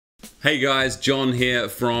Hey guys, John here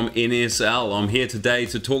from NSL. I'm here today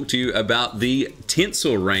to talk to you about the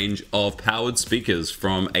Tensor range of powered speakers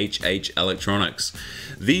from HH Electronics.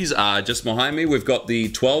 These are just behind me. We've got the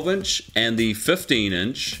 12-inch and the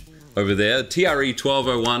 15-inch over there,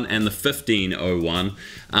 TRE-1201 and the 1501.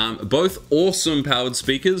 Both awesome powered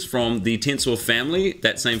speakers from the Tensor family.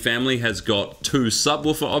 That same family has got two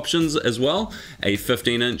subwoofer options as well, a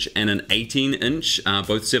 15-inch and an 18-inch,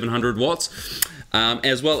 both 700 watts.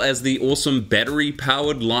 As well as the awesome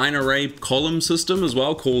battery-powered line array column system as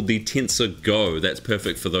well, called the Tensor Go. That's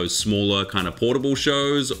perfect for those smaller kind of portable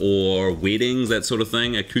shows or weddings, that sort of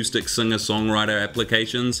thing, acoustic singer-songwriter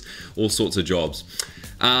applications, all sorts of jobs.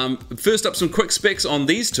 First up, some quick specs on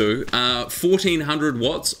these two. 1400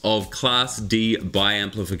 watts of Class D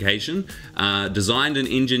bi-amplification, designed and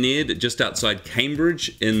engineered just outside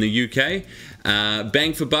Cambridge in the UK.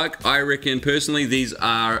 Bang for buck, I reckon personally these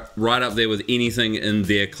are right up there with anything in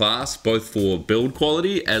their class, both for build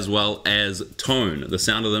quality as well as tone. The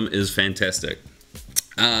sound of them is fantastic.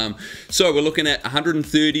 So we're looking at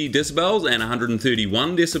 130 decibels and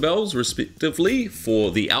 131 decibels respectively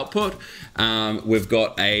for the output. We've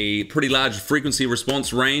got a pretty large frequency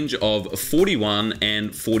response range of 41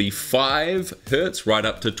 and 45 hertz right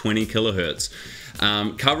up to 20 kilohertz.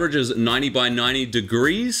 Coverage is 90 by 90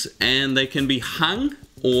 degrees, and they can be hung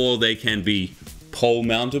or they can be pole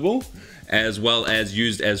mountable, as well as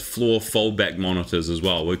used as floor foldback monitors as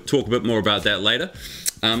well. We'll talk a bit more about that later.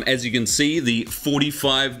 As you can see, the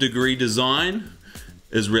 45-degree design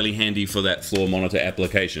is really handy for that floor monitor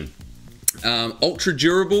application. Ultra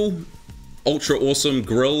durable, ultra awesome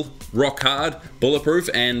grill, rock hard, bulletproof,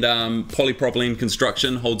 and polypropylene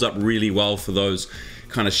construction holds up really well for those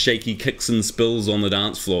kind of shaky kicks and spills on the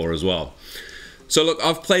dance floor as well. So look,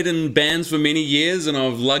 I've played in bands for many years and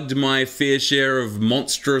I've lugged my fair share of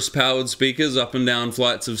monstrous powered speakers up and down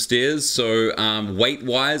flights of stairs. So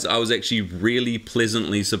weight-wise, I was actually really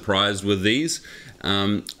pleasantly surprised with these.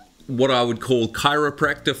 What I would call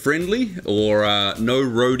chiropractor friendly, or no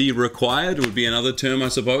roadie required would be another term, I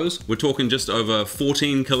suppose. We're talking just over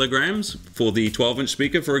 14 kilograms for the 12-inch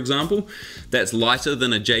speaker, for example. That's lighter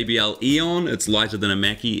than a JBL Eon, it's lighter than a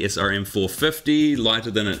Mackie SRM 450,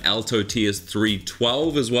 lighter than an Alto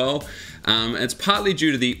TS312 as well. It's partly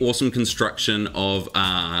due to the awesome construction of,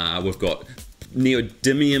 we've got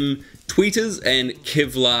neodymium tweeters and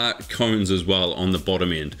Kevlar cones as well on the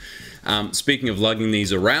bottom end. Speaking of lugging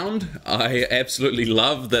these around, I absolutely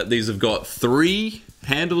love that these have got three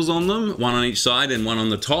handles on them, one on each side and one on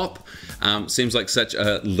the top. Seems like such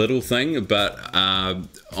a little thing, but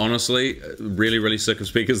honestly, really sick of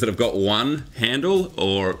speakers that have got one handle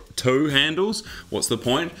or two handles. What's the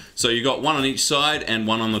point? So you got one on each side and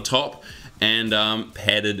one on the top, and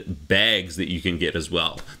padded bags that you can get as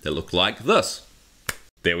well that look like this.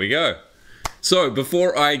 There we go. So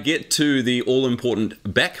before I get to the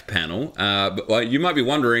all-important back panel, you might be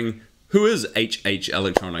wondering, who is HH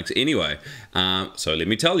Electronics anyway? So let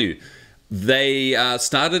me tell you. They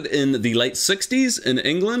started in the late 60s in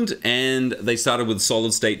England, and they started with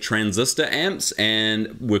solid-state transistor amps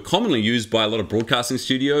and were commonly used by a lot of broadcasting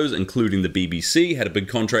studios, including the BBC, had a big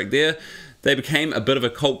contract there. They became a bit of a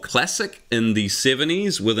cult classic in the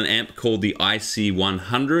 70s with an amp called the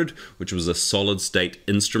IC100, which was a solid-state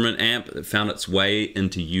instrument amp that found its way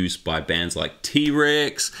into use by bands like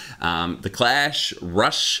T-Rex, The Clash,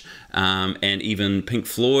 Rush, and even Pink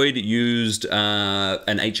Floyd used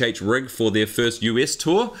an HH rig for their first US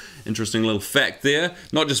tour. Interesting little fact there.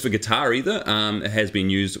 Not just for guitar either. It has been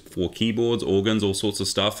used for keyboards, organs, all sorts of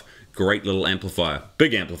stuff. Great little amplifier.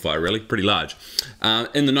 Big amplifier, really. Pretty large.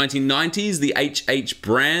 In the 1990s, the HH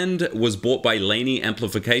brand was bought by Laney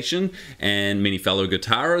Amplification, and many fellow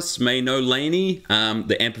guitarists may know Laney,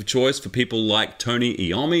 the amp of choice for people like Tony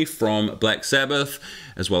Iommi from Black Sabbath,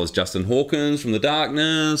 as well as Justin Hawkins from The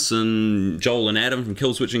Darkness, and Joel and Adam from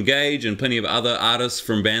Killswitch Engage, and plenty of other artists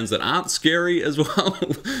from bands that aren't scary as well,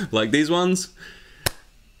 like these ones.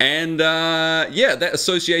 And yeah, that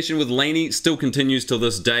association with Laney still continues till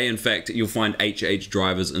this day. In fact, you'll find HH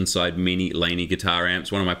drivers inside many Laney guitar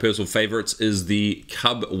amps. One of my personal favorites is the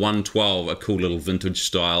Cub 112, a cool little vintage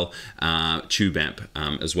style tube amp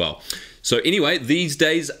as well. So anyway, these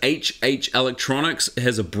days HH Electronics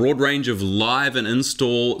has a broad range of live and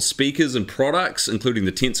install speakers and products, including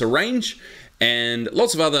the Tensor range, and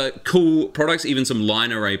lots of other cool products, even some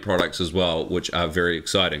line array products as well, which are very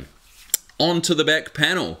exciting. On to the back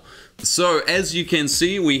panel. So as you can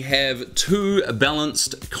see, we have two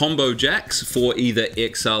balanced combo jacks for either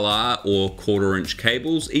XLR or 1/4"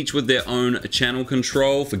 cables, each with their own channel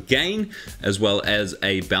control for gain, as well as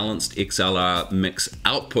a balanced XLR mix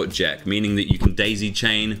output jack, meaning that you can daisy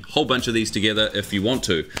chain a whole bunch of these together if you want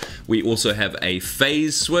to. We also have a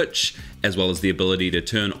phase switch, as well as the ability to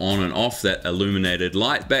turn on and off that illuminated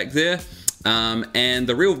light back there. And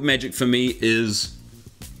the real magic for me is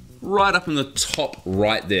right up in the top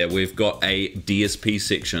right there. We've got a DSP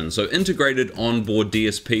section, so integrated onboard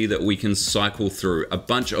DSP that we can cycle through a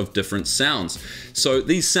bunch of different sounds. So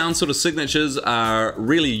these sound sort of signatures are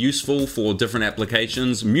really useful for different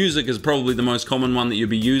applications. Music is probably the most common one that you'll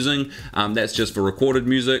be using. That's just for recorded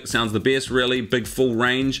music. Sounds the best, really big full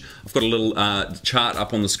range. I've got a little chart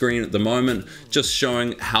up on the screen at the moment just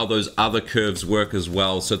showing how those other curves work as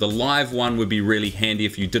well. So the live one would be really handy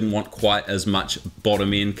if you didn't want quite as much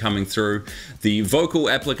bottom end coming through. The vocal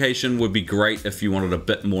application would be great if you wanted a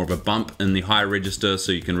bit more of a bump in the high register,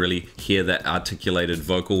 so you can really hear that articulated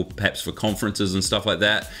vocal, perhaps for conferences and stuff like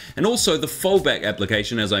that. And also the fallback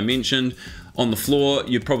application, as I mentioned, on the floor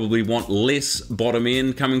you'd probably want less bottom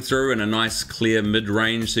end coming through and a nice clear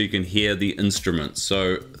mid-range so you can hear the instruments.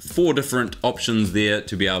 So 4 different options there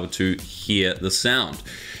to be able to hear the sound.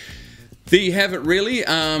 There you have it, really.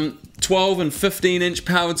 12 and 15-inch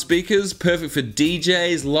powered speakers, perfect for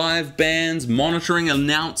DJs, live bands, monitoring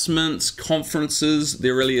announcements, conferences.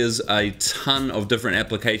 There really is a ton of different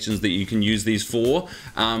applications that you can use these for.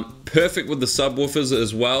 Perfect with the subwoofers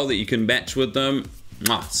as well that you can match with them.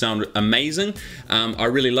 Sound amazing. I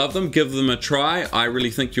really love them. Give them a try. I really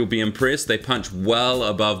think you'll be impressed. They punch well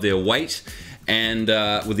above their weight. And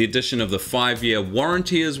with the addition of the 5-year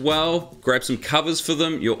warranty as well, grab some covers for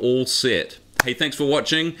them, you're all set. Hey, thanks for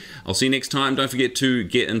watching. I'll see you next time. Don't forget to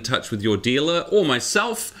get in touch with your dealer or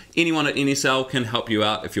myself. Anyone at NSL can help you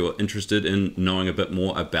out if you're interested in knowing a bit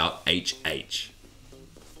more about HH.